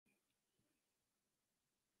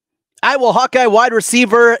Iowa Hawkeye wide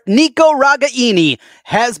receiver Nico Ragaini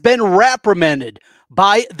has been reprimanded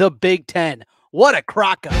by the Big Ten. What a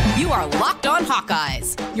crock up. You are Locked On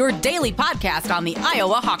Hawkeyes, your daily podcast on the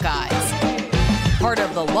Iowa Hawkeyes. Part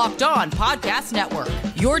of the Locked On Podcast Network,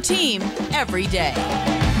 your team every day.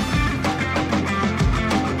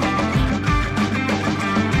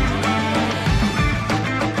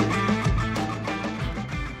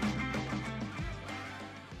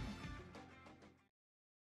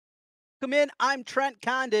 Welcome in. I'm Trent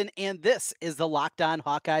Condon, and this is the Locked On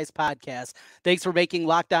Hawkeyes podcast. Thanks for making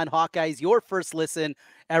Locked On Hawkeyes your first listen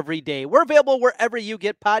every day. We're available wherever you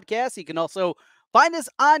get podcasts. You can also find us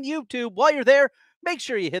on YouTube. While you're there, make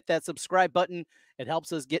sure you hit that subscribe button. It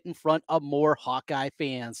helps us get in front of more Hawkeye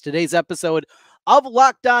fans. Today's episode of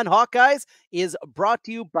Locked On Hawkeyes is brought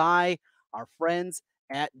to you by our friends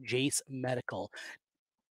at Jase Medical.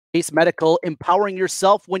 Jase Medical, empowering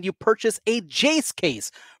yourself when you purchase a Jase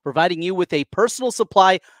case, providing you with a personal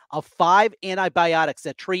supply of 5 antibiotics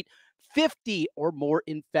that treat 50 or more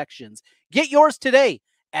infections. Get yours today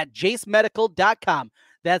at jasemedical.com.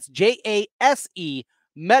 That's Jase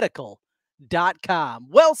medical.com.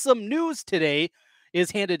 Well, some news today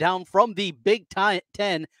is handed down from the Big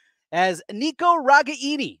Ten as Nico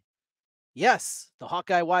Ragaini, yes, the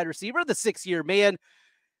Hawkeye wide receiver, the 6-year man,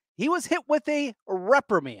 he was hit with a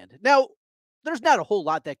reprimand. Now, there's not a whole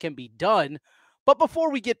lot that can be done, but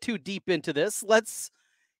before we get too deep into this, let's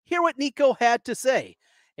hear what Nico had to say.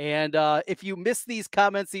 And if you missed these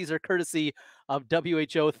comments, these are courtesy of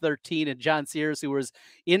WHO 13 and John Sears, who was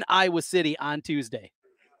in Iowa City on Tuesday.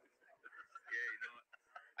 Yeah,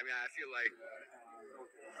 I mean, I feel like,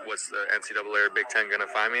 what's the NCAA or Big Ten going to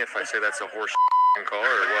find me if I say that's a horse call or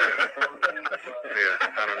what? Yeah,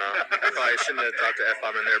 I don't know. I probably shouldn't have talked to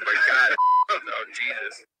F-bomb in there, but God, oh,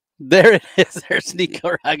 Jesus. There it is. There's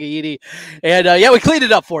Nico Ragaini. And yeah, we cleaned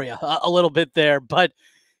it up for you a little bit there. But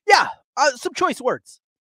yeah, some choice words.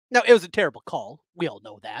 Now, it was a terrible call. We all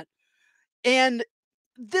know that. And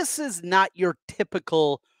this is not your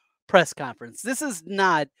typical press conference. This is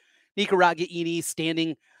not Nico Ragaini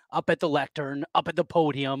standing up at the lectern, up at the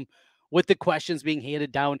podium with the questions being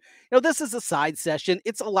handed down. You know, this is a side session.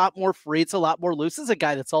 It's a lot more free. It's a lot more loose. This is a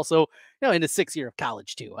guy that's also, in his 6th year of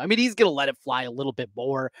college too. I mean, he's going to let it fly a little bit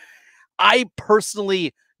more. I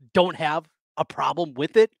personally don't have a problem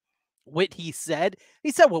with it. What he said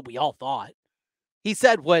what we all thought. He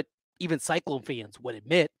said what even Cyclone fans would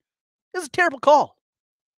admit. It was a terrible call.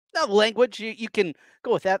 Now, language, you can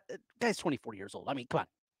go with that. The guy's 24 years old. I mean, come on.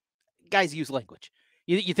 Guys use language.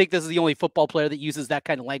 You think this is the only football player that uses that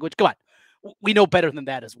kind of language? Come on. We know better than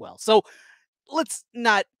that as well. So let's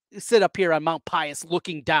not sit up here on Mount Pius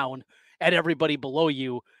looking down at everybody below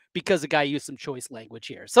you because the guy used some choice language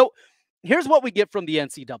here. So here's what we get from the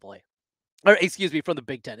NCAA, or excuse me, from the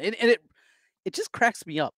Big Ten. And it just cracks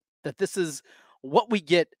me up that this is what we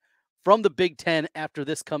get from the Big Ten after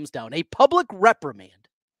this comes down. A public reprimand.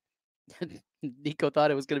 Nico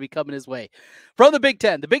thought it was going to be coming his way. From the Big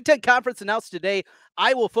Ten Conference announced today,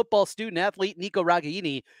 Iowa football student athlete Nico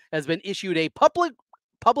Ragaini has been issued a public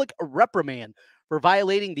reprimand for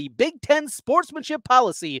violating the Big Ten sportsmanship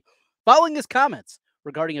policy following his comments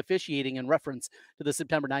regarding officiating in reference to the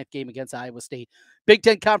September 9th game against Iowa State. Big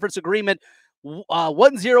Ten Conference Agreement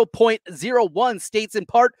 10.01 states in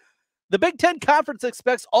part, the Big Ten Conference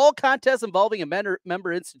expects all contests involving a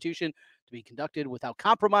member institution to be conducted without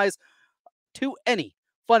compromise to any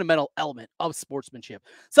fundamental element of sportsmanship.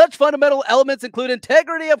 Such fundamental elements include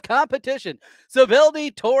integrity of competition,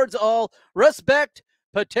 civility towards all, respect,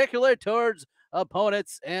 particular towards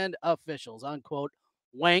opponents and officials, unquote.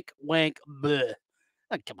 Wank, wank, bleh.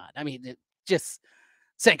 Oh, come on. I mean, it just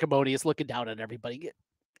sanctimonious looking down at everybody.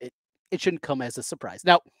 It shouldn't come as a surprise.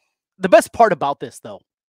 Now, the best part about this, though,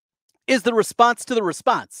 is the response to the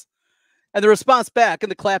response. And the response back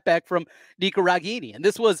and the clap back from Nico Ragaini. And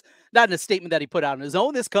this was not in a statement that he put out on his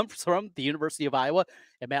own. This comes from the University of Iowa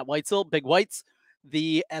and Matt Weitzel, Big Whites,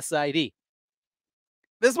 the SID.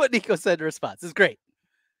 This is what Nico said in response. It's great.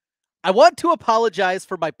 I want to apologize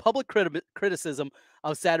for my public criticism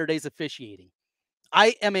of Saturday's officiating.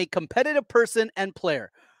 I am a competitive person and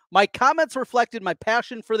player. My comments reflected my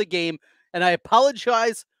passion for the game, and I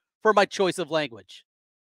apologize for my choice of language.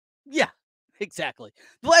 Yeah. Exactly.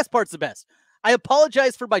 The last part's the best. I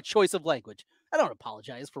apologize for my choice of language. I don't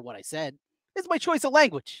apologize for what I said. It's my choice of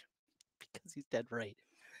language. Because he's dead right.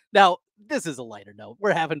 Now, this is a lighter note.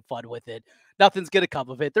 We're having fun with it. Nothing's going to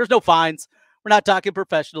come of it. There's no fines. We're not talking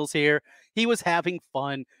professionals here. He was having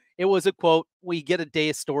fun. It was a quote. We get a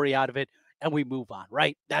day's story out of it, and we move on,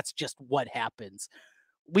 right? That's just what happens.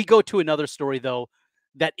 We go to another story, though,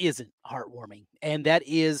 that isn't heartwarming, and that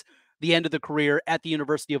is the end of the career at the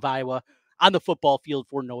University of Iowa on the football field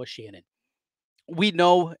for Noah Shannon. We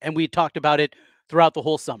know, and we talked about it throughout the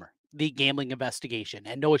whole summer, the gambling investigation.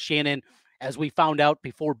 And Noah Shannon, as we found out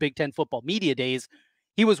before Big Ten football media days,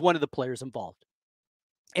 he was one of the players involved.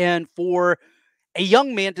 And for a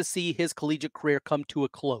young man to see his collegiate career come to a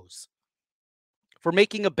close for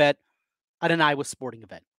making a bet on an Iowa sporting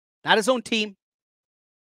event, not his own team.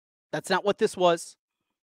 That's not what this was.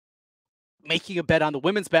 Making a bet on the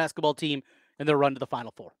women's basketball team and their run to the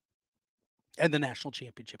Final Four and the national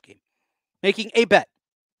championship game. Making a bet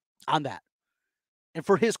on that. And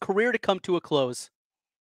for his career to come to a close,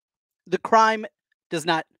 the crime does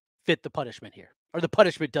not fit the punishment here, or the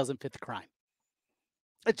punishment doesn't fit the crime.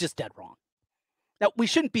 It's just dead wrong. Now, we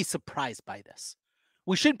shouldn't be surprised by this.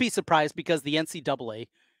 We shouldn't be surprised because the NCAA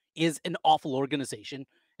is an awful organization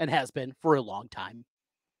and has been for a long time.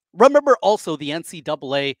 Remember also the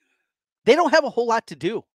NCAA, they don't have a whole lot to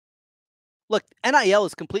do. Look, NIL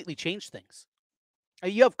has completely changed things.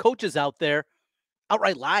 You have coaches out there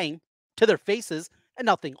outright lying to their faces, and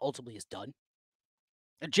nothing ultimately is done.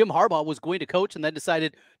 And Jim Harbaugh was going to coach and then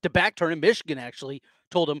decided to backturn, and Michigan actually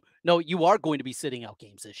told him, no, you are going to be sitting out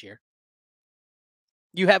games this year.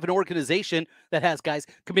 You have an organization that has guys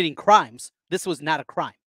committing crimes. This was not a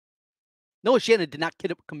crime. Noah Shannon did not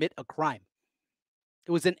commit a crime.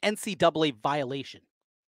 It was an NCAA violation.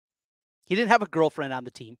 He didn't have a girlfriend on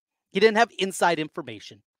the team. He didn't have inside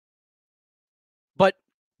information. But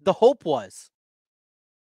the hope was,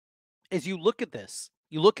 as you look at this,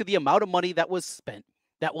 you look at the amount of money that was spent,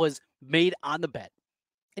 that was made on the bet,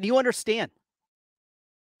 and you understand.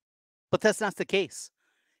 But that's not the case.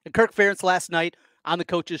 And Kirk Ferentz last night on the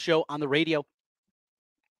coach's show on the radio,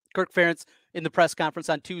 Kirk Ferentz in the press conference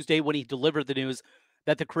on Tuesday when he delivered the news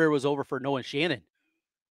that the career was over for Noah Shannon,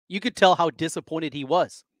 you could tell how disappointed he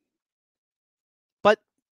was. But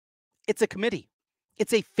it's a committee.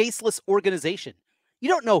 It's a faceless organization. You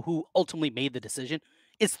don't know who ultimately made the decision.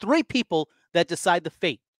 It's 3 people that decide the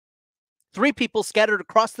fate. 3 people scattered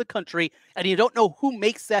across the country, and you don't know who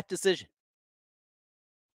makes that decision.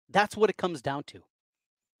 That's what it comes down to.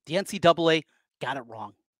 The NCAA got it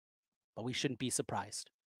wrong, but we shouldn't be surprised.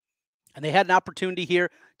 And they had an opportunity here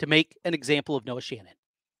to make an example of Noah Shannon,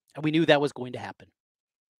 and we knew that was going to happen.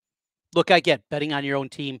 Look, I get betting on your own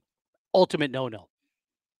team, ultimate no-no.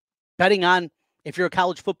 Betting on, if you're a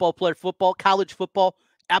college football player, college football,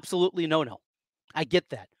 absolutely no-no. I get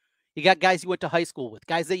that. You got guys you went to high school with,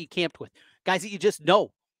 guys that you camped with, guys that you just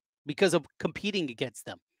know because of competing against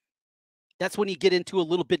them. That's when you get into a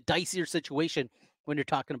little bit dicier situation when you're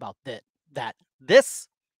talking about that.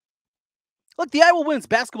 Look, the Iowa women's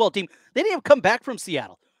basketball team, they didn't even come back from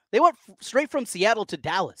Seattle. They went straight from Seattle to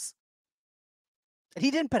Dallas. And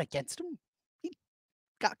he didn't bet against him. He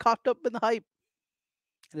got caught up in the hype.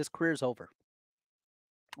 And his career's over.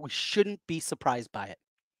 We shouldn't be surprised by it.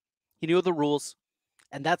 He knew the rules.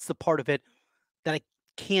 And that's the part of it that I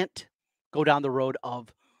can't go down the road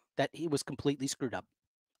of that he was completely screwed up.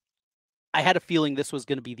 I had a feeling this was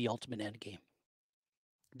going to be the ultimate end game.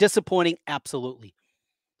 Disappointing, absolutely.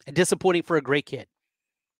 And disappointing for a great kid.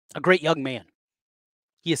 A great young man.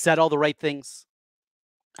 He has said all the right things.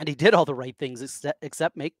 And he did all the right things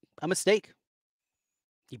except make a mistake.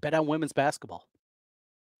 He bet on women's basketball.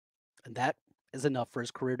 And that is enough for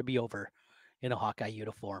his career to be over in a Hawkeye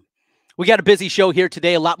uniform. We got a busy show here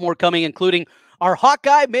today. A lot more coming, including our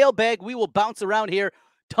Hawkeye mailbag. We will bounce around here.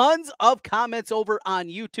 Tons of comments over on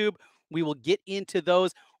YouTube. We will get into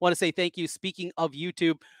those. Want to say thank you, speaking of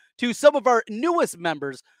YouTube, to some of our newest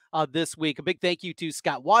members this week. A big thank you to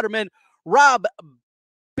Scott Waterman, Rob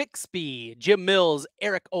Bixby, Jim Mills,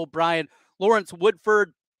 Eric O'Brien, Lawrence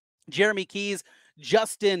Woodford, Jeremy Keys,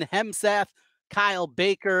 Justin Hemsath, Kyle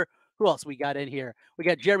Baker. Who else we got in here? We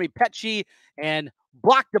got Jeremy Petchy and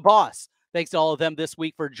Block the Boss. Thanks to all of them this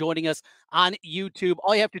week for joining us on YouTube.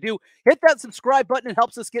 All you have to do, hit that subscribe button. It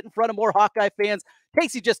helps us get in front of more Hawkeye fans.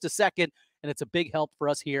 Takes you just a second, and it's a big help for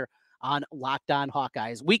us here on Locked On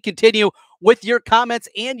Hawkeyes. We continue with your comments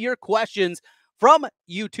and your questions from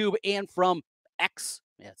YouTube and from X.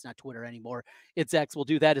 Yeah, it's not Twitter anymore. It's X. We'll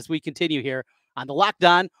do that as we continue here on the Locked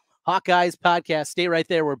On Hawkeyes podcast. Stay right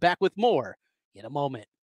there. We're back with more in a moment.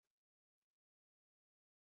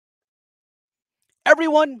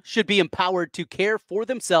 Everyone should be empowered to care for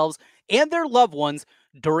themselves and their loved ones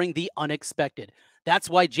during the unexpected. That's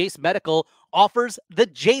why Jase Medical offers the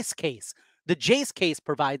Jase case. The Jase case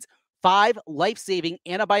provides 5 life-saving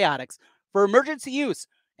antibiotics for emergency use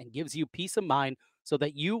and gives you peace of mind so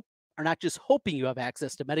that you are not just hoping you have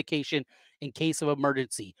access to medication in case of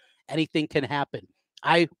emergency. Anything can happen.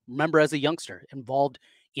 I remember as a youngster involved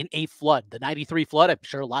in a flood. The 93 flood, I'm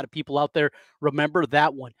sure a lot of people out there remember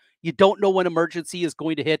that one. You don't know when emergency is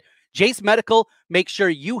going to hit. Jase Medical, make sure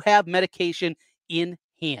you have medication in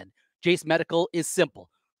hand. Jase Medical is simple.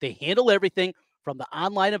 They handle everything from the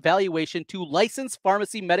online evaluation to licensed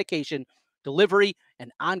pharmacy medication, delivery,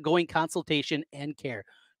 and ongoing consultation and care.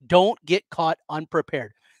 Don't get caught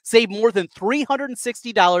unprepared. Save more than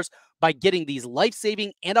 $360 by getting these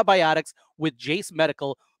life-saving antibiotics with Jase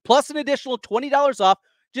Medical, plus an additional $20 off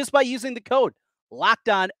just by using the code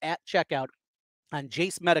LOCKEDON at checkout on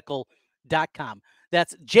jasemedical.com.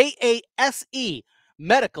 That's JASE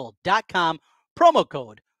medical.com, promo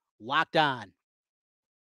code LOCKEDON.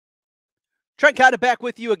 Trent Condon back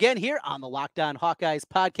with you again here on the Locked On Hawkeyes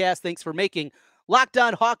podcast. Thanks for making Locked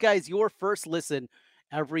On Hawkeyes your first listen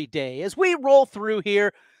every day. As we roll through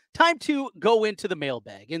here, time to go into the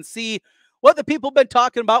mailbag and see what the people have been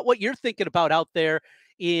talking about, what you're thinking about out there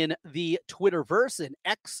in the Twitterverse and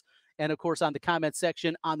X, and of course on the comment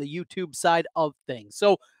section on the YouTube side of things.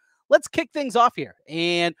 So let's kick things off here.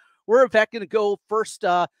 And we're in fact going to go first.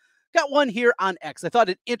 Got one here on X. I thought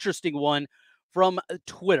an interesting one from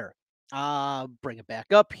Twitter. Bring it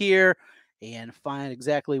back up here and find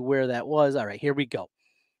exactly where that was. All right, here we go.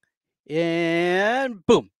 And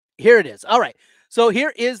boom, here it is. All right, so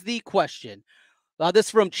here is the question. This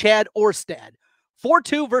is from Chad Orstad.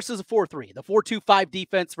 4-2 versus a 4-3. The 4-2-5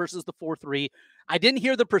 defense versus the 4-3. I didn't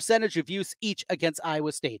hear the percentage of use each against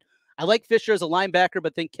Iowa State. I like Fisher as a linebacker,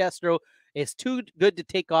 but think Castro is too good to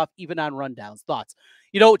take off even on rundowns. Thoughts?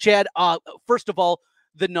 You know, Chad, first of all,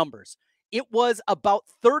 the numbers. It was about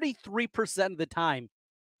 33% of the time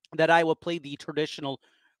that Iowa played the traditional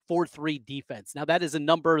 4-3 defense. Now, that is a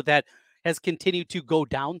number that has continued to go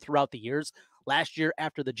down throughout the years. Last year,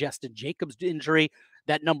 after the Justin Jacobs injury,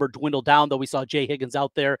 that number dwindled down, though we saw Jay Higgins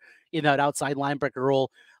out there in that outside linebacker role,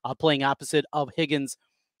 playing opposite of Higgins,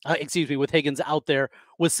 with Higgins out there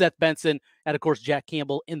with Seth Benson and, of course, Jack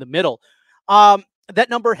Campbell in the middle. That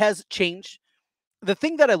number has changed. The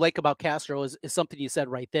thing that I like about Castro is something you said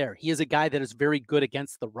right there. He is a guy that is very good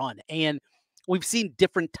against the run. And we've seen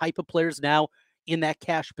different type of players now in that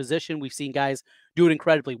cash position. We've seen guys do it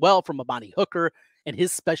incredibly well, from Amani Hooker and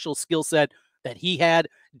his special skill set that he had.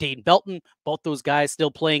 Dane Belton, both those guys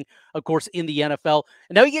still playing, of course, in the NFL.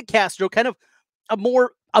 And now you get Castro, kind of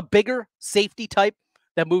a bigger safety type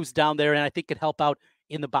that moves down there and I think could help out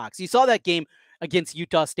in the box. You saw that game against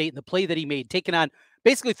Utah State and the play that he made, taking on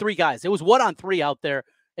basically three guys. It was 1-on-3 out there,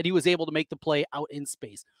 and he was able to make the play out in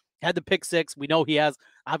space. Had the pick six. We know he has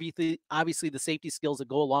obviously the safety skills that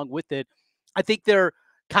go along with it. I think they're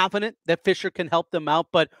confident that Fisher can help them out,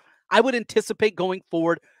 but I would anticipate going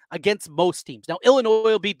forward against most teams. Now, Illinois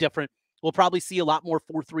will be different. We'll probably see a lot more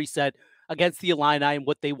 4-3 set against the Illini and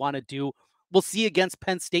what they want to do. We'll see against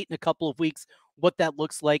Penn State in a couple of weeks what that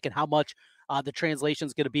looks like and how much the translation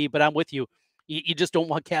is going to be. But I'm with you. You just don't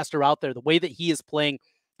want Castro out there. The way that he is playing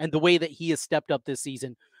and the way that he has stepped up this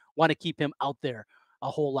season, want to keep him out there a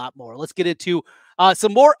whole lot more. Let's get into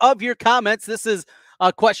some more of your comments. This is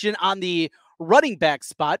a question on the running back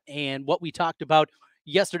spot, and what we talked about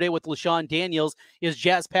yesterday with LaShawn Daniels is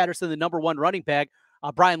Jazz Patterson, the number one running back.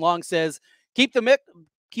 Brian Long says, keep them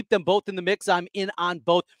both in the mix. I'm in on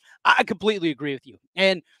both. I completely agree with you.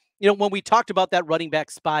 And, you know, when we talked about that running back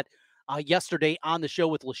spot yesterday on the show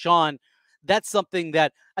with LaShawn, that's something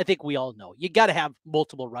that I think we all know. You got to have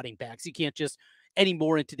multiple running backs. You can't just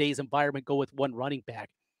anymore in today's environment go with one running back.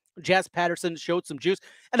 Jazz Patterson showed some juice.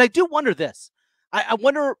 And I do wonder this. I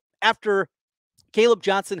wonder, after Caleb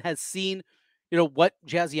Johnson has seen, you know, what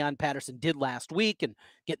Jazzion Patterson did last week and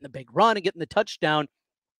getting the big run and getting the touchdown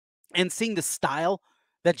and seeing the style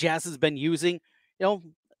that Jazz has been using, you know,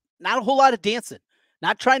 not a whole lot of dancing,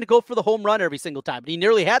 not trying to go for the home run every single time. But he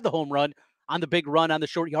nearly had the home run on the big run on the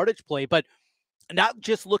short yardage play, but not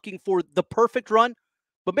just looking for the perfect run,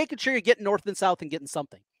 but making sure you're getting north and south and getting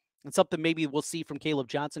something. And something maybe we'll see from Caleb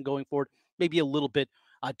Johnson going forward, maybe a little bit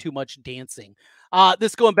too much dancing.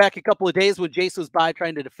 This going back a couple of days when Jase was by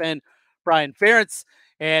trying to defend Brian Ferentz,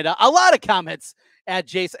 and a lot of comments at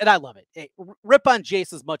Jase, and I love it. Hey, rip on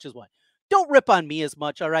Jase as much as what? Don't rip on me as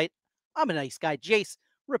much, all right? I'm a nice guy. Jase,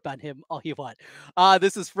 rip on him all you want.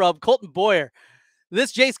 This is from Colton Boyer.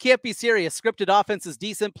 This Jase can't be serious. Scripted offense is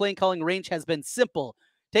decent. Playing calling range has been simple.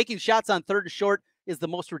 Taking shots on third and short is the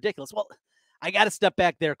most ridiculous. Well, I got to step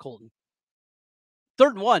back there, Colton.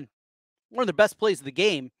 3rd and 1, one of the best plays of the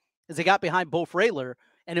game is they got behind Bo Freyler,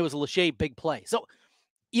 and it was a Lachey big play. So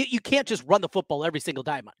you can't just run the football every single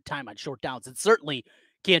time on short downs. And certainly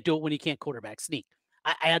can't do it when you can't quarterback sneak.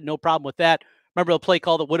 I had no problem with that. Remember the play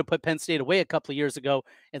call that would have put Penn State away a couple of years ago,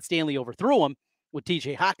 and Stanley overthrew him with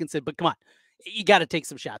TJ Hawkinson. But come on, You got to take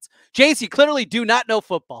some shots. Jase, you clearly do not know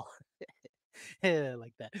football.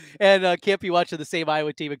 Like that. And can't be watching the same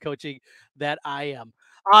Iowa team and coaching that I am.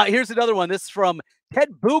 Here's another one. This is from Ted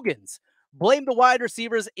Boogans. Blame the wide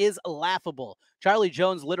receivers is laughable. Charlie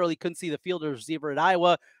Jones literally couldn't see the field receiver at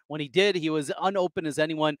Iowa. When he did, he was unopened as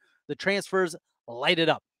anyone. The transfers lighted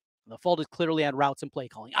up. The fault is clearly on routes and play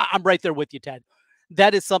calling. I'm right there with you, Ted.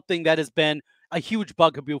 That is something that has been a huge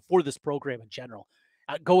bugaboo for this program in general.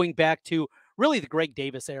 Going back to really the Greg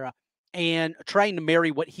Davis era and trying to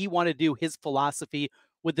marry what he wanted to do, his philosophy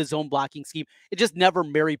with the zone blocking scheme. It just never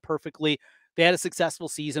married perfectly. They had a successful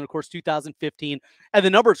season, of course, 2015, and the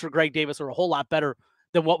numbers for Greg Davis are a whole lot better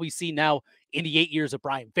than what we see now in the 8 years of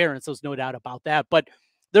Brian Ferentz. There's no doubt about that. But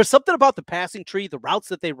there's something about the passing tree, the routes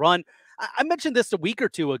that they run. I mentioned this a week or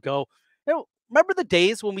two ago. Remember the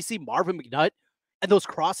days when we see Marvin McNutt and those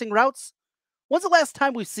crossing routes? When's the last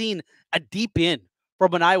time we've seen a deep in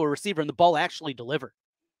from an Iowa receiver and the ball actually delivered?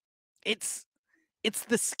 It's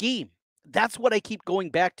the scheme. That's what I keep going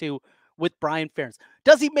back to with Brian Ferentz.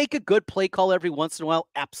 Does he make a good play call every once in a while?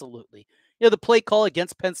 Absolutely. The play call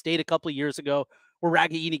against Penn State a couple of years ago where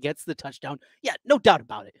Ragaini gets the touchdown. Yeah, no doubt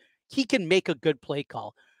about it. He can make a good play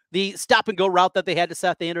call. The stop and go route that they had to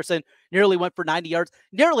Seth Anderson nearly went for 90 yards.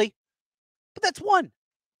 Nearly, but that's one.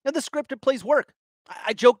 The scripted plays work.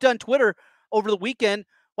 I joked on Twitter over the weekend,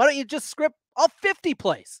 why don't you just script all 50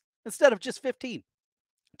 plays instead of just 15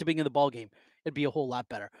 to begin the ball game? It'd be a whole lot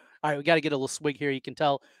better. All right, we got to get a little swig here. You can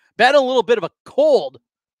tell. Battle a little bit of a cold.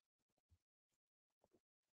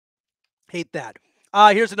 Hate that.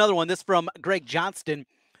 Here's another one. This from Greg Johnston.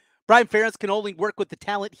 Brian Ferentz can only work with the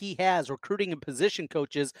talent he has. Recruiting and position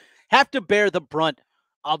coaches have to bear the brunt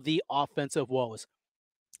of the offensive woes.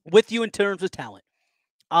 With you in terms of talent.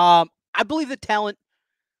 I believe the talent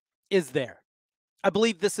is there. I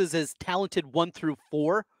believe this is as talented 1 through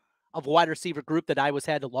 4 of a wide receiver group that Iowa's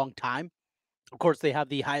had a long time. Of course, they have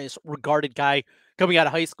the highest regarded guy coming out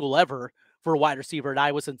of high school ever for a wide receiver at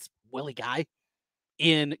Iowa since Willie Guy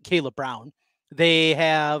in Caleb Brown. They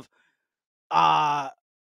have a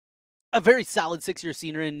very solid 6-year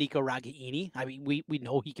senior in Nico Ragaini. I mean, we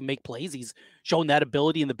know he can make plays. He's shown that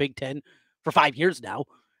ability in the Big Ten for 5 years now.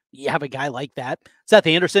 You have a guy like that. Seth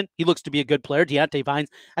Anderson, he looks to be a good player. Deontay Vines,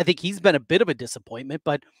 I think he's been a bit of a disappointment.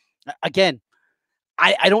 But again,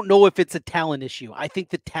 I don't know if it's a talent issue. I think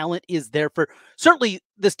the talent is there for, certainly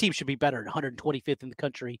this team should be better, 125th in the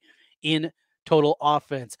country in total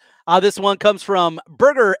offense. This one comes from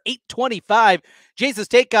Burger825. Jase's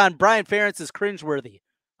take on Brian Ferentz is cringeworthy.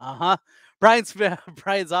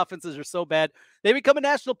 Brian's offenses are so bad, they become a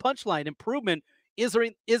national punchline. Improvement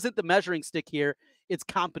isn't the measuring stick here. It's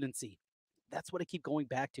competency. That's what I keep going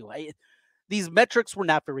back to. These metrics were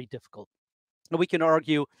not very difficult. And we can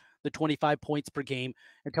argue the 25 points per game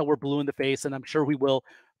until we're blue in the face, and I'm sure we will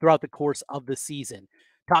throughout the course of the season.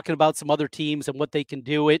 Talking about some other teams and what they can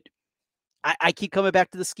do, I keep coming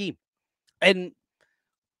back to the scheme. And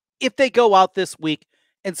if they go out this week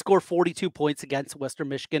and score 42 points against Western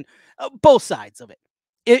Michigan, both sides of it.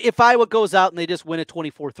 If Iowa goes out and they just win it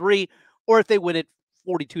 24-3, or if they win it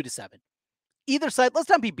 42-7. Either side, let's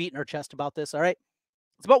not be beating our chest about this, all right?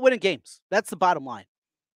 It's about winning games. That's the bottom line.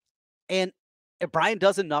 And if Brian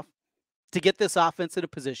does enough to get this offense in a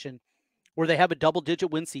position where they have a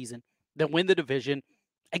double-digit win season, then win the division,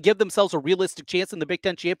 and give themselves a realistic chance in the Big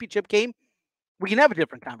Ten championship game, we can have a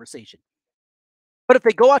different conversation. But if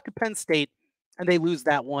they go out to Penn State and they lose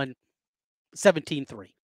that one 17-3,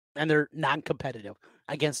 and they're non-competitive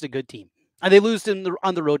against a good team, and they lose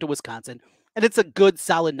on the road to Wisconsin, and it's a good,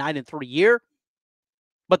 solid 9-3 year,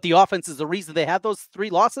 but the offense is the reason they have those 3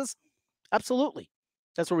 losses, absolutely.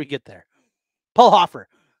 That's where we get there. Paul Hoffer,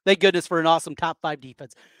 thank goodness for an awesome top 5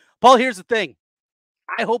 defense. Paul, here's the thing.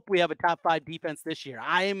 I hope we have a top 5 defense this year.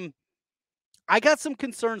 I got some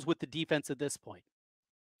concerns with the defense at this point.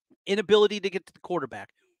 Inability to get to the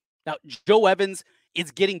quarterback. Now, Joe Evans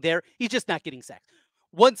is getting there. He's just not getting sacks.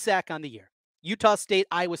 1 sack on the year. Utah State,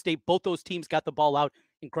 Iowa State, both those teams got the ball out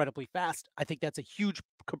incredibly fast. I think that's a huge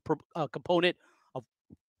component of,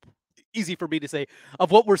 easy for me to say,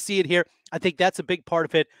 of what we're seeing here. I think that's a big part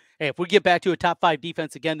of it. Hey, if we get back to a top 5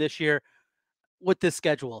 defense again this year with this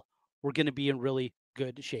schedule, we're going to be in really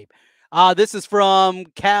good shape. This is from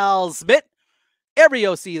Cal Smith. Every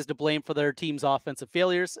OC is to blame for their team's offensive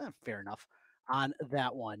failures. Fair enough on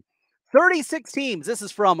that one. 36 teams. This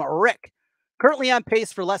is from Rick. Currently on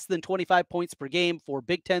pace for less than 25 points per game for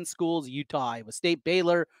Big Ten schools, Utah, Iowa State,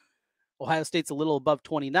 Baylor. Ohio State's a little above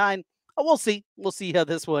 29. We'll see. We'll see how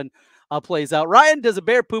this one plays out. Ryan, does a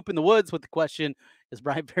bear poop in the woods? With the question, is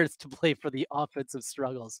Brian Ferentz to blame for the offensive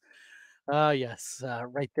struggles? Yes,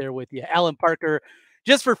 right there with you. Alan Parker,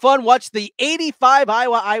 just for fun, watch the 85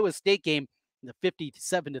 Iowa State game, the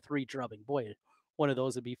 57-3 drubbing. Boy, one of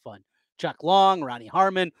those would be fun. Chuck Long, Ronnie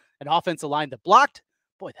Harmon, an offensive line that blocked.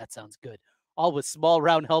 Boy, that sounds good. All with small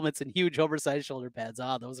round helmets and huge oversized shoulder pads.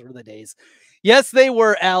 Those were the days. Yes, they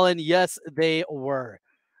were, Alan. Yes, they were.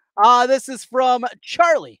 This is from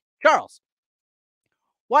Charles.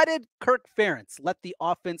 Why did Kirk Ferentz let the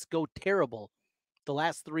offense go terrible the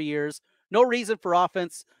last 3 years? No reason for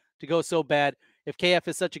offense to go so bad. If KF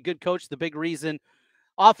is such a good coach, the big reason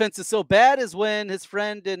offense is so bad is when his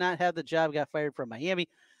friend did not have the job, got fired from Miami.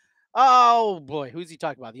 Oh boy, who's he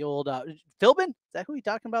talking about? The old Philbin? Is that who he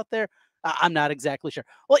talking about there? I'm not exactly sure.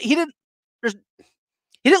 Well, he didn't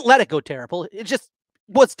let it go terrible. It just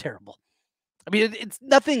was terrible. I mean, it's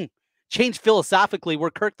nothing changed philosophically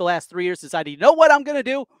where Kirk the last 3 years decided, you know what I'm going to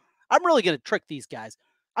do? I'm really going to trick these guys.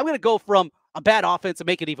 I'm going to go from a bad offense and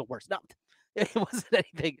make it even worse. No, it wasn't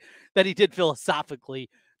anything that he did philosophically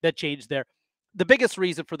that changed there. The biggest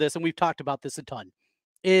reason for this, and we've talked about this a ton,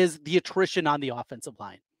 is the attrition on the offensive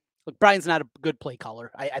line. Look, Brian's not a good play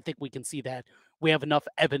caller. I think we can see that. We have enough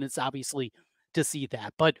evidence, obviously, to see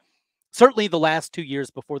that. But certainly the last 2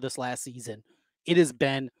 years before this last season, it has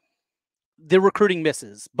been the recruiting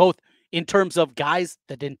misses, both in terms of guys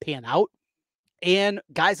that didn't pan out and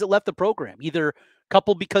guys that left the program, either a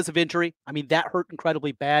couple because of injury. I mean, that hurt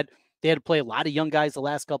incredibly bad. They had to play a lot of young guys the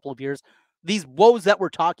last couple of years. These woes that we're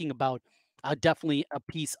talking about, definitely a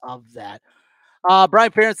piece of that.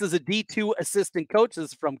 Brian Ferentz is a D2 assistant coach. This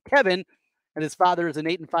is from Kevin, and his father is an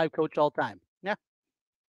 8-5 coach all time. Yeah.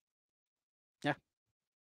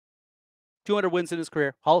 200 wins in his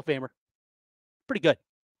career, Hall of Famer. Pretty good.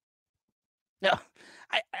 Now,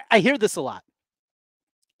 I hear this a lot,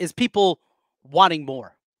 is people wanting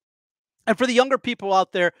more. And for the younger people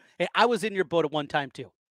out there, hey, I was in your boat at one time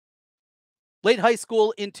too. Late high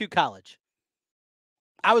school into college.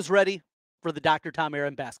 I was ready for the Dr. Tom era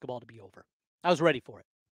in basketball to be over. I was ready for it.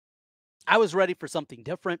 I was ready for something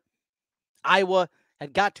different. Iowa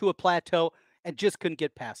had got to a plateau and just couldn't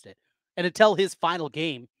get past it. And until his final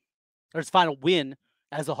game, or his final win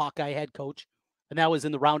as a Hawkeye head coach, and that was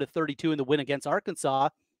in the round of 32 in the win against Arkansas,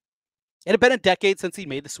 it had been a decade since he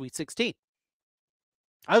made the Sweet 16.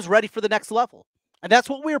 I was ready for the next level. And that's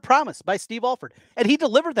what we were promised by Steve Alford. And he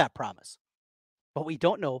delivered that promise. But we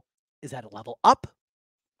don't know, is that a level up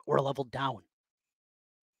or a level down?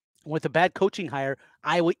 With a bad coaching hire,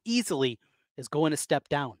 Iowa easily is going to step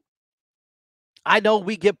down. I know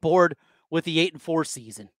we get bored with the 8-4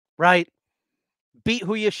 season, right? Beat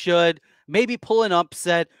who you should, maybe pull an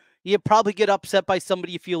upset. You probably get upset by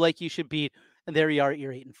somebody you feel like you should beat, and there you are at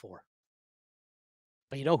your 8-4.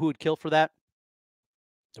 But you know who would kill for that?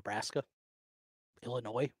 Nebraska,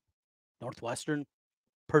 Illinois, Northwestern,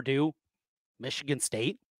 Purdue, Michigan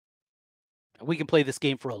State. And we can play this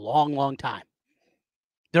game for a long, long time.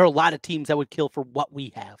 There are a lot of teams that would kill for what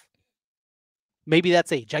we have. Maybe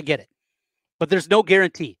that's age. I get it. But there's no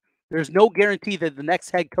guarantee. There's no guarantee that the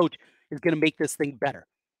next head coach is going to make this thing better,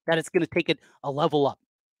 that it's going to take it a level up.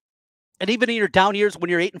 And even in your down years, when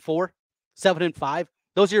you're 8-4, 7-5,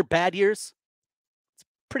 those are your bad years. It's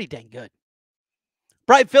pretty dang good.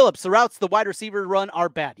 Brian Phillips, the routes the wide receiver run are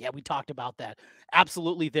bad. Yeah, we talked about that.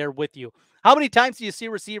 Absolutely there with you. How many times do you see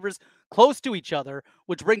receivers close to each other,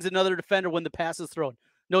 which brings another defender when the pass is thrown?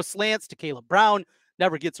 No slants to Caleb Brown,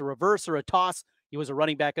 never gets a reverse or a toss. He was a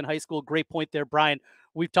running back in high school. Great point there, Brian.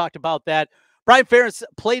 We've talked about that. Brian Ferentz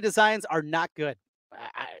play designs are not good.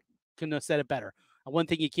 I couldn't have said it better. One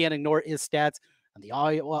thing you can't ignore is stats, and the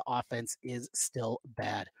Iowa offense is still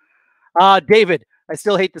bad. David, I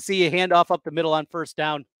still hate to see a handoff up the middle on first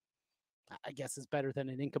down. I guess it's better than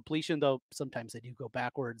an incompletion, though sometimes they do go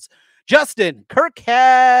backwards. Justin, Kirk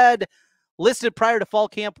had listed prior to fall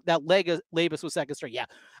camp that Labus was second string. Yeah,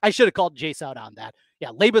 I should have called Jase out on that. Yeah,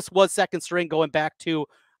 Labus was second string going back to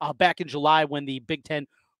back in July when the Big Ten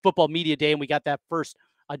Football Media Day, and we got that first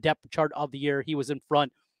depth chart of the year. He was in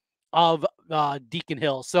front of Deacon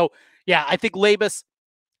Hill. So, yeah, I think Labus,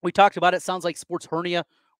 we talked about it, sounds like sports hernia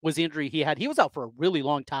was the injury he had. He was out for a really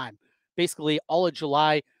long time, basically all of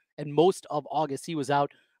July and most of August he was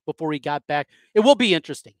out before he got back. It will be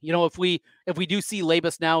interesting. You know, if we do see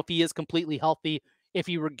Labus now, if he is completely healthy, if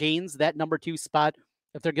he regains that number 2 spot,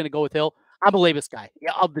 if they're going to go with Hill, I'm a Labus guy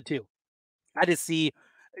of the two. I just see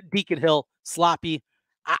Deacon Hill sloppy.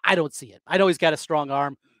 I don't see it. I know he's got a strong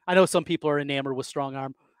arm. I know some people are enamored with strong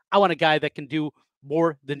arm. I want a guy that can do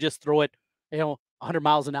more than just throw it, 100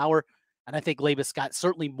 miles an hour. And I think Labus got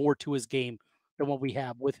certainly more to his game than what we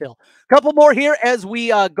have with Hill. A couple more here as we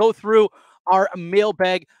go through our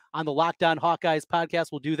mailbag on the Locked On Hawkeyes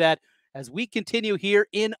podcast. We'll do that as we continue here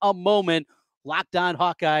in a moment. Locked On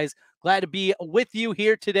Hawkeyes, glad to be with you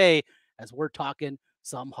here today as we're talking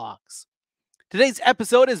some Hawks. Today's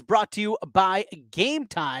episode is brought to you by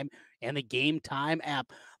Gametime and the Gametime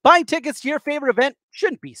app. Buying tickets to your favorite event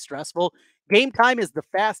shouldn't be stressful. Gametime is the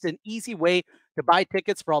fast and easy way to buy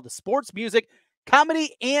tickets for all the sports, music,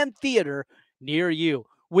 comedy, and theater near you.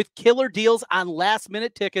 With killer deals on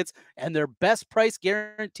last-minute tickets and their best price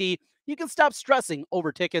guarantee, you can stop stressing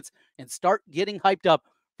over tickets and start getting hyped up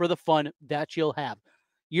for the fun that you'll have.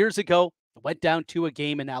 Years ago, I went down to a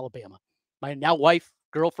game in Alabama. My now wife,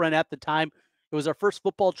 girlfriend at the time, it was our first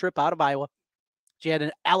football trip out of Iowa. She had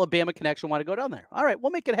an Alabama connection, wanted to go down there. All right,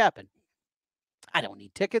 we'll make it happen. I don't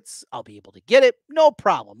need tickets. I'll be able to get it. No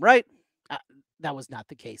problem, right? That was not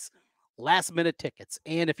the case. Last-minute tickets.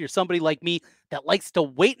 And if you're somebody like me that likes to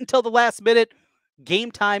wait until the last minute,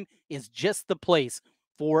 Gametime is just the place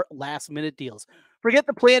for last-minute deals. Forget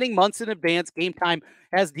the planning months in advance. Gametime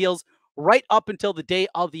has deals right up until the day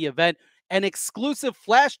of the event and exclusive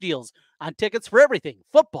flash deals on tickets for everything: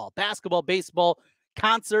 football, basketball, baseball,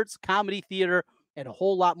 concerts, comedy, theater, and a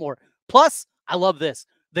whole lot more. Plus, I love this.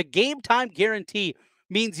 The Gametime guarantee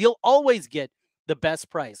means you'll always get the best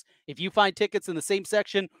price. If you find tickets in the same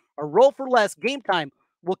section or roll for less, Gametime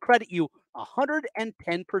will credit you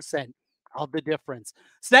 110% of the difference.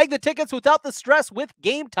 Snag the tickets without the stress with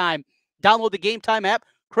Gametime. Download the Gametime app,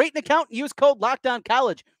 create an account, and use code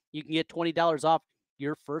LOCKEDONCollege. You can get $20 off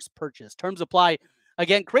your first purchase. Terms apply.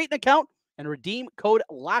 Again, create an account and redeem code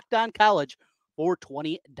LOCKEDONCollege for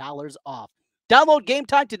 $20 off. Download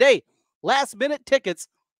Gametime today. Last minute tickets,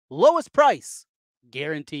 lowest price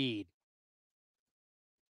guaranteed.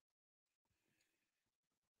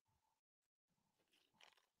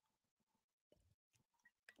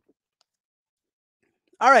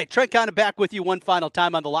 All right, Trent Condon back with you one final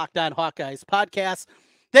time on the Locked On Hawkeyes podcast.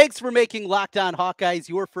 Thanks for making Locked On Hawkeyes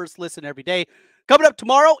your first listen every day. Coming up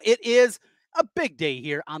tomorrow, it is a big day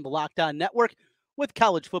here on the Locked On Network with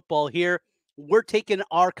college football here. We're taking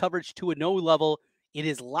our coverage to a new level. It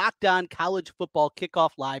is Locked On College Football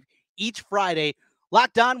Kickoff Live each Friday.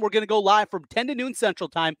 Locked On, we're going to go live from 10 to noon Central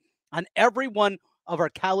Time on every one of our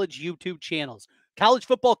college YouTube channels. College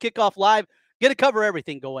Football Kickoff Live, going to cover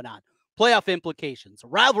everything going on. Playoff implications,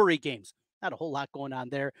 rivalry games. Not a whole lot going on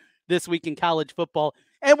there this week in college football.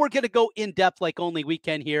 And we're going to go in depth like only we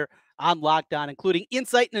can here on Locked On, including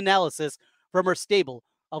insight and analysis from our stable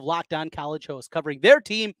of Locked On College hosts covering their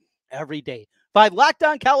team every day. Find Locked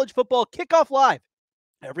On College Football Kickoff Live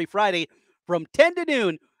every Friday from 10 to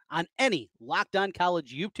noon on any Locked On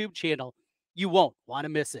College YouTube channel. You won't want to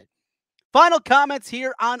miss it. Final comments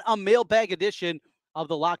here on a mailbag edition of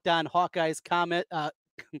the Locked On Hawkeyes comment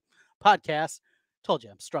podcast. Told you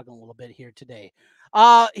I'm struggling a little bit here today.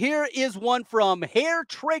 Here is one from Hair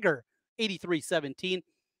Trigger 8317.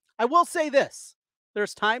 I will say this.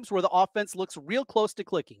 There's times where the offense looks real close to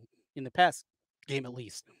clicking, in the past game at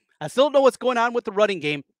least. I still don't know what's going on with the running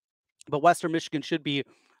game, but Western Michigan should be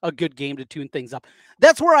a good game to tune things up.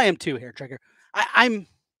 That's where I am too, Hair Trigger. I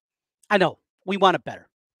know we want it better.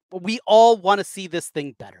 But we all want to see this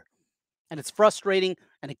thing better. And it's frustrating,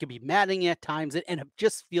 and it can be maddening at times, and it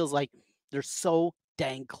just feels like they're so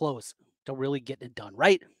dang close to really getting it done,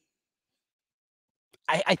 right?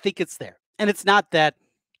 I think it's there. And it's not that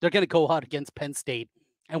they're going to go out against Penn State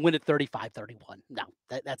and win it 35-31. No,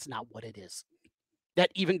 that's not what it is. That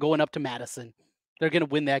even going up to Madison, they're going to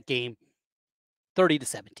win that game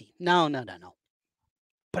 30-17. No.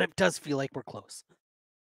 But it does feel like we're close.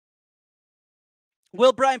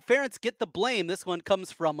 Will Brian Ferentz get the blame? This one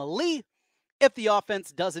comes from Lee. If the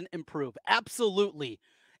offense doesn't improve. Absolutely.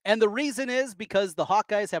 And the reason is because the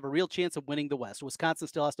Hawkeyes have a real chance of winning the West. Wisconsin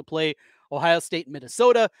still has to play Ohio State and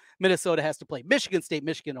Minnesota. Minnesota has to play Michigan State,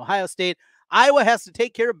 Michigan, Ohio State. Iowa has to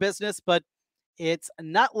take care of business, but it's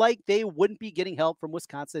not like they wouldn't be getting help from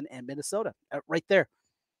Wisconsin and Minnesota right there.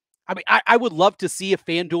 I mean, I would love to see if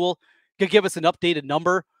FanDuel could give us an updated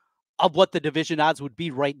number of what the division odds would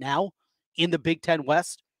be right now in the Big Ten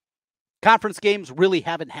West. Conference games really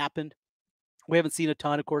haven't happened. We haven't seen a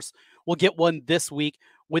ton. Of course, we'll get one this week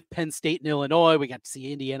with Penn State and Illinois. We got to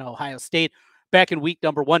see Indiana, Ohio State back in week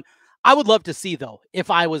number 1. I would love to see, though, if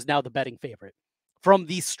I was now the betting favorite, from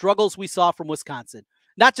the struggles we saw from Wisconsin,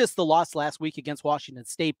 not just the loss last week against Washington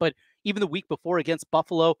State, but even the week before against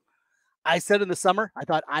Buffalo. I said in the summer, I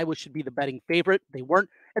thought Iowa should be the betting favorite. They weren't.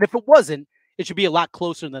 And if it wasn't, it should be a lot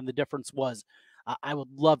closer than the difference was. I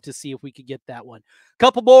would love to see if we could get that one.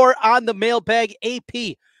 Couple more on the mailbag.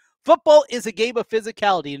 AP. Football is a game of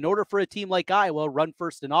physicality. In order for a team like Iowa, run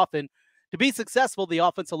first and often, to be successful, the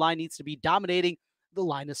offensive line needs to be dominating the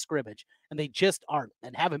line of scrimmage. And they just aren't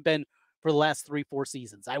and haven't been for the last 3-4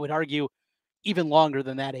 seasons. I would argue even longer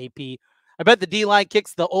than that, AP. I bet the D-line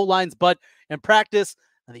kicks the O-line's butt in practice,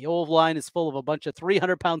 and the O-line is full of a bunch of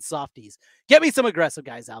 300-pound softies. Get me some aggressive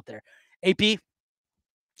guys out there. AP,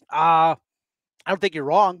 I don't think you're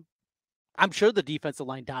wrong. I'm sure the defensive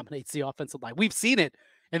line dominates the offensive line. We've seen it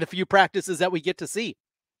in the few practices that we get to see.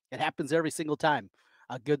 It happens every single time.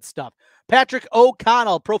 Good stuff. Patrick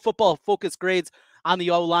O'Connell, Pro Football Focus grades on the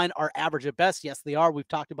O-line are average at best. Yes, they are. We've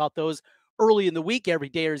talked about those early in the week every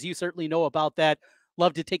day, as you certainly know about that.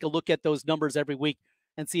 Love to take a look at those numbers every week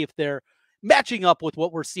and see if they're matching up with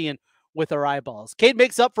what we're seeing with our eyeballs. Cade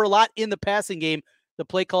makes up for a lot in the passing game. The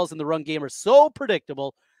play calls in the run game are so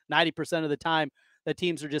predictable. 90% of the time, the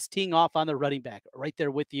teams are just teeing off on the running back. Right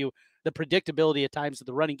there with you. The predictability at times of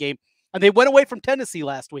the running game. And they went away from Tennessee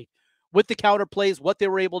last week with the counter plays, what they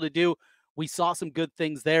were able to do. We saw some good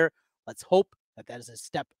things there. Let's hope that that is a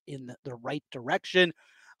step in the right direction.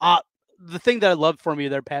 The thing that I love from you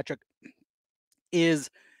there, Patrick, is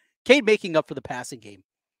Cade making up for the passing game.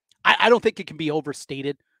 I don't think it can be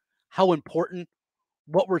overstated how important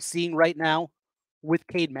what we're seeing right now with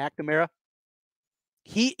Cade McNamara.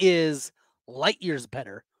 He is light years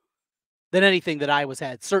better than anything that Iowa's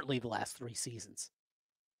had, certainly the last 3 seasons.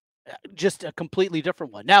 Just a completely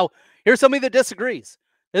different one. Now, here's somebody that disagrees.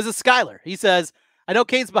 This is Skyler. He says, I know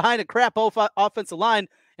Cade's behind a crap offensive line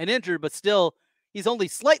and injured, but still, he's only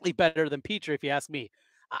slightly better than Petrie, if you ask me.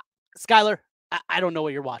 Skyler, I don't know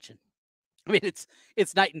what you're watching. I mean,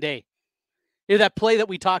 it's night and day. You know, that play that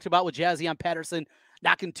we talked about with Jazzy Patterson,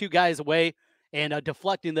 knocking 2 guys away and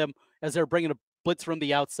deflecting them as they're bringing a blitz from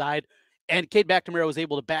the outside. And Cade McNamara was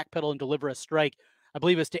able to backpedal and deliver a strike. I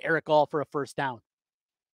believe it's to Eric All for a first down.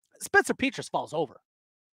 Spencer Petras falls over.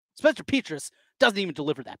 Spencer Petras doesn't even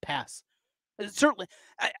deliver that pass. Certainly,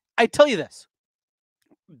 I tell you this.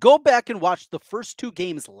 Go back and watch the first 2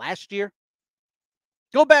 games last year.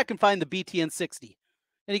 Go back and find the BTN 60.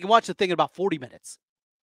 And you can watch the thing in about 40 minutes.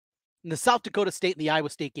 In the South Dakota State and the Iowa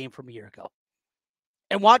State game from a year ago.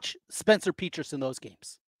 And watch Spencer Petras in those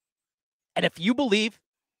games. And if you believe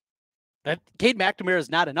that Cade McNamara is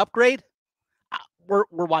not an upgrade, we're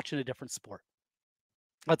watching a different sport.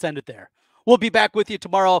 Let's end it there. We'll be back with you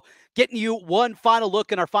tomorrow, getting you one final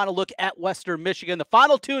look and our final look at Western Michigan, the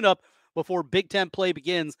final tune-up before Big Ten play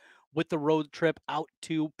begins with the road trip out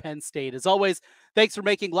to Penn State. As always, thanks for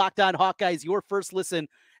making Locked On Hawkeyes your first listen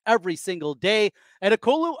every single day. And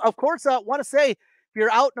Akolu, of course, want to say, if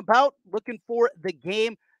you're out and about looking for the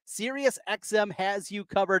game, SiriusXM has you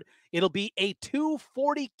covered. It'll be a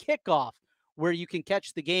 2:40 kickoff where you can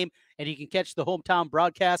catch the game and you can catch the hometown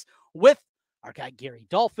broadcast with our guy Gary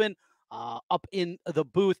Dolphin up in the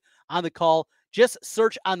booth on the call. Just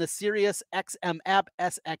search on the SiriusXM app,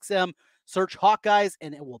 SXM, search Hawkeyes,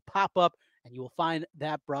 and it will pop up, and you will find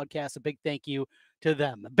that broadcast. A big thank you to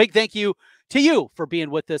them. A big thank you to you for being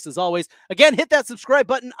with us as always. Again, hit that subscribe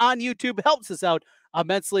button on YouTube. Helps us out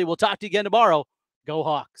immensely. We'll talk to you again tomorrow. Go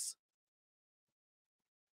Hawks.